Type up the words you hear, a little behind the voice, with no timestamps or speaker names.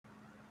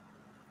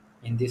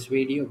In this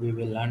video, we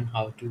will learn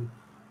how to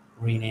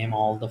rename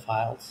all the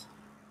files,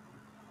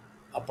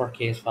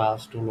 uppercase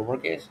files to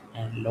lowercase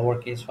and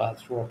lowercase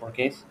files to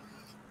uppercase.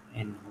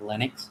 In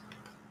Linux,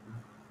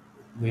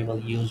 we will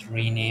use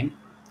rename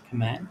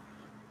command.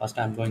 First,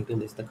 I'm going to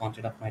list the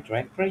content of my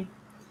directory.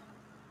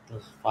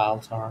 Those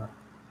files are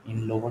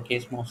in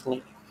lowercase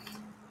mostly,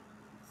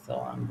 so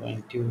I'm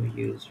going to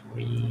use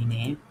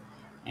rename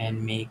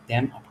and make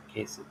them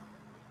uppercase.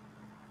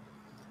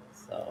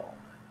 So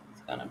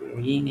it's gonna be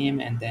rename,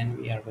 and then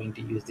we are going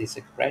to use this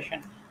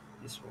expression.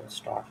 This will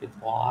start with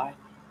y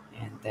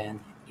and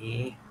then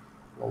a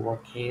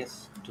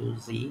lowercase to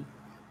z,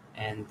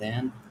 and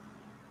then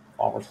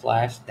forward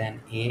slash,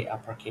 then a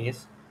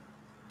uppercase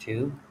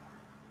to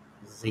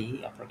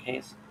z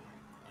uppercase,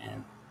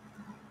 and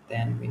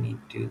then we need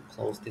to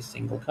close this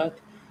single quote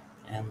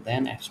and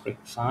then asterisk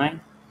sign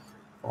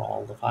for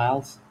all the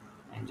files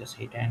and just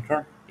hit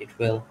enter. It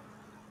will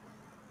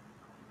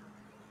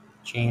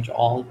change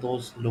all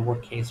those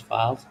lowercase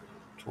files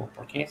to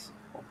uppercase.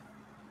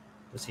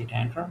 Just hit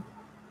enter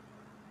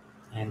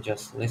and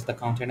just list the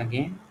content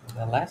again with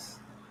a less.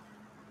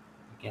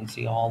 You can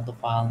see all the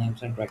file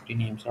names and directory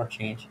names are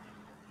changed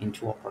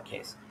into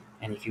uppercase.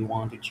 And if you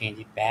want to change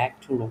it back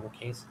to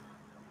lowercase,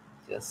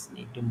 just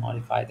need to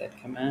modify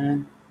that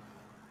command.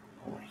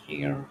 Over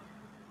here,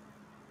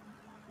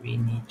 we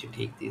need to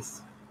take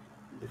this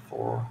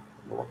before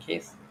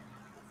lowercase.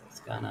 It's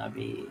gonna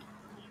be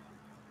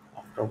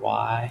after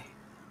y,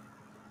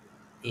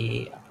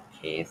 a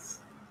uppercase,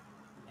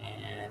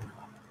 and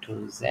up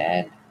to z,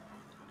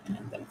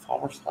 and then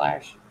forward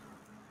slash,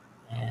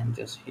 and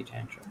just hit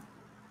enter.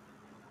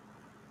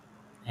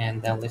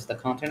 And then list the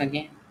content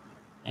again,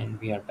 and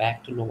we are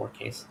back to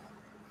lowercase.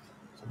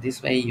 So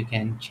this way you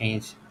can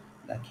change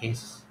the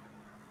case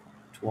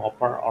to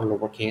upper or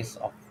lowercase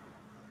of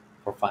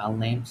for file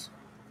names.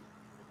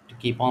 To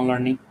keep on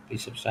learning,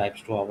 please subscribe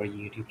to our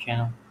YouTube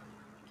channel.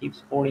 Keep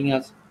supporting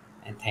us,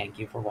 and thank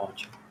you for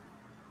watching.